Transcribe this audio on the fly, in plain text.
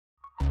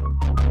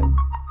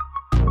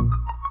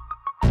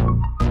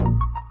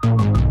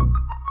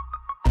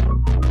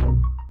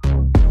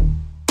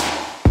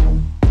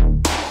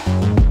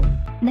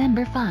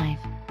Number 5.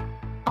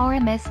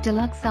 RMS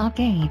Deluxe Sock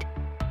Aid.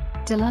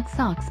 Deluxe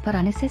Socks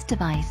Put-on Assist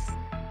Device.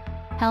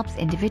 Helps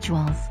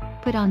individuals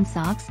put on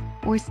socks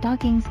or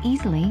stockings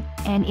easily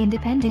and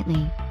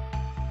independently.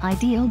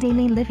 Ideal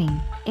daily living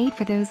aid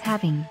for those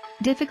having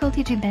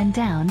difficulty to bend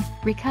down,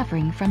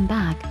 recovering from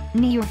back,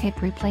 knee or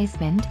hip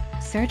replacement,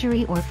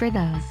 surgery, or for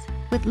those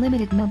with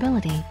limited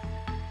mobility.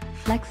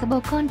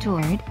 Flexible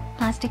contoured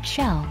plastic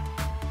shell.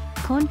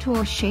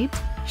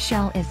 Contour-shaped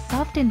shell is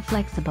soft and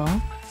flexible,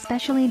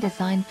 specially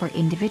designed for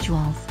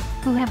individuals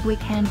who have weak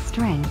hand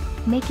strength,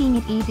 making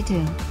it easy to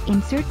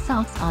insert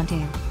socks onto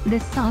the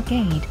sock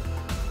aid.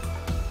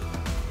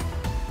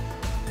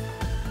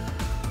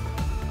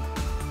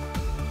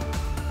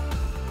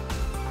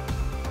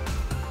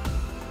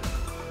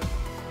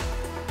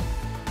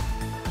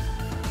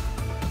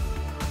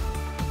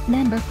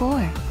 Number 4.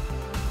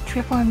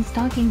 Truform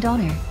Stocking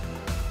Donor.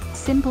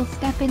 Simple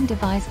step-in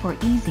device for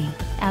easy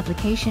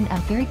application of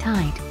very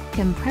tight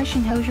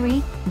compression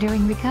hosiery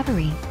during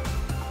recovery.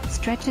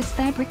 Stretches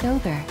fabric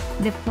over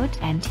the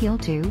foot and heel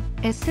to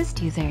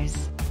assist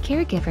users,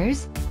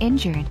 caregivers,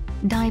 injured,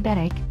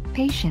 diabetic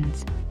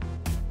patients.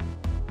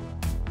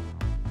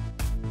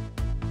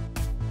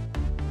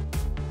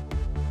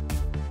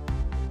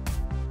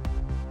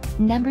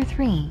 Number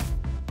 3.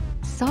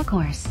 Sock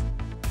Horse.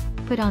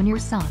 Put on your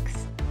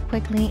socks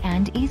quickly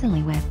and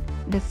easily with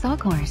the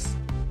Sock Horse.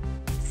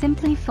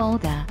 Simply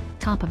fold the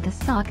top of the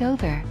sock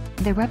over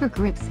the rubber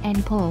grips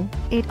and pull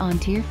it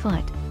onto your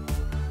foot.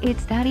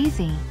 It's that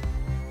easy.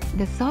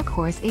 The Sock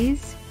Horse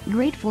is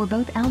great for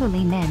both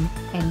elderly men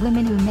and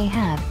women who may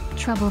have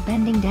trouble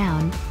bending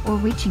down or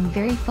reaching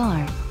very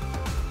far.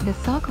 The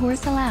Sock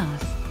Horse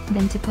allows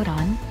them to put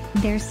on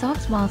their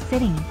socks while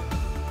sitting.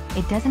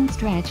 It doesn't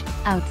stretch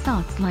out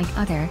socks like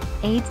other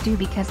aids do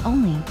because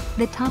only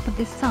the top of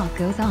the sock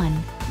goes on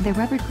the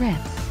rubber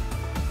grips.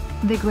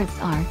 The grips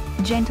are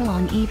gentle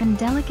on even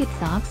delicate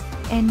socks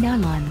and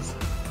nylons.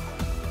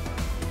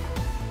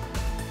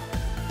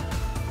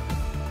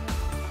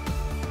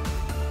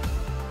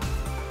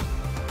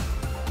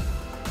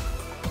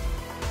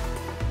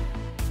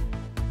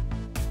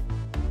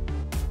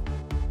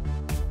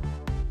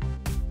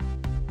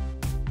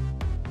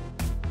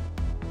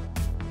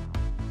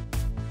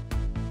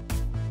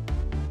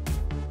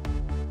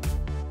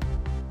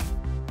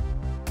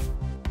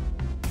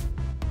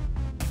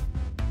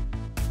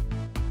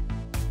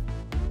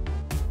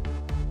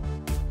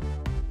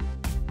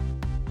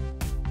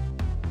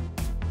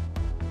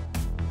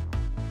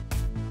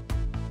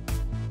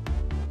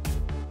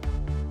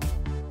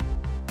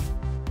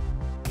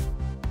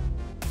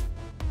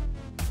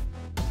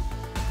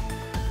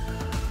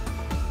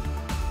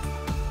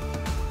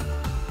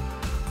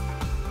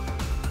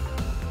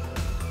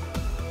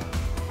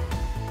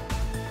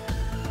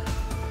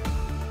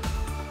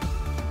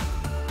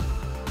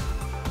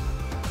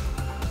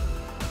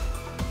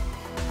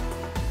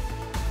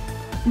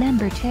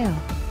 Number 2.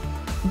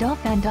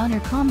 Doff and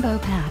Donor Combo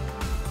Pack.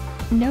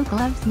 No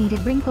gloves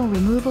needed. Wrinkle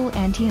removal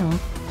and heel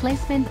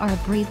placement are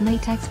breathe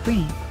latex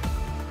free.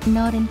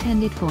 Not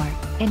intended for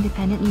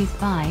independent use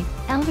by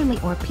elderly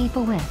or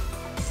people with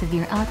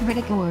severe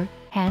arthritic or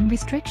hand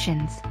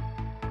restrictions.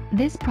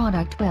 This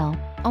product will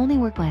only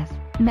work with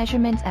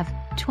measurements of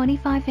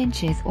 25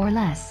 inches or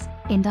less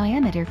in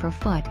diameter for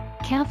foot,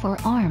 calf or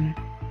arm.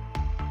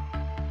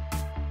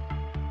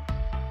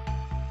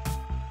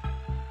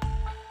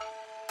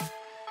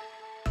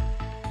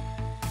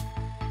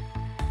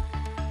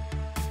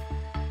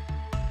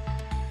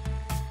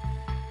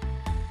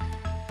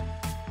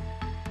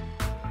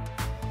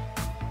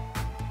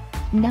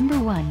 Number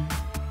 1.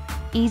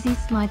 Easy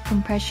Slide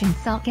Compression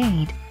Sock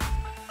Aid.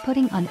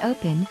 Putting on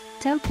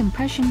open-toe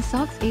compression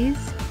socks is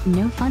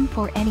no fun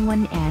for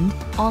anyone, and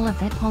all of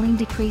that pulling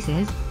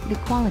decreases the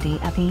quality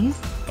of these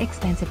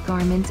expensive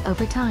garments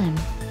over time.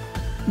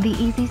 The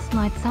Easy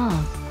Slide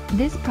solves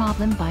this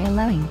problem by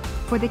allowing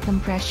for the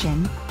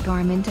compression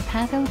garment to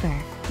pass over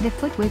the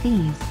foot with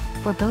ease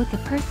for both the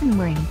person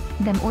wearing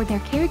them or their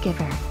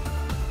caregiver.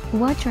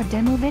 Watch our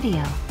demo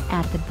video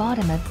at the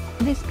bottom of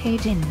this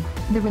page in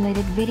the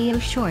related video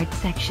short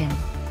section.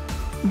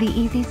 The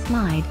Easy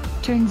Slide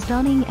turns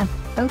donning of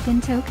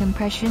open-toe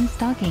compression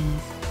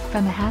stockings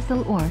from a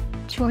hassle or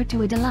chore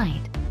to a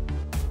delight.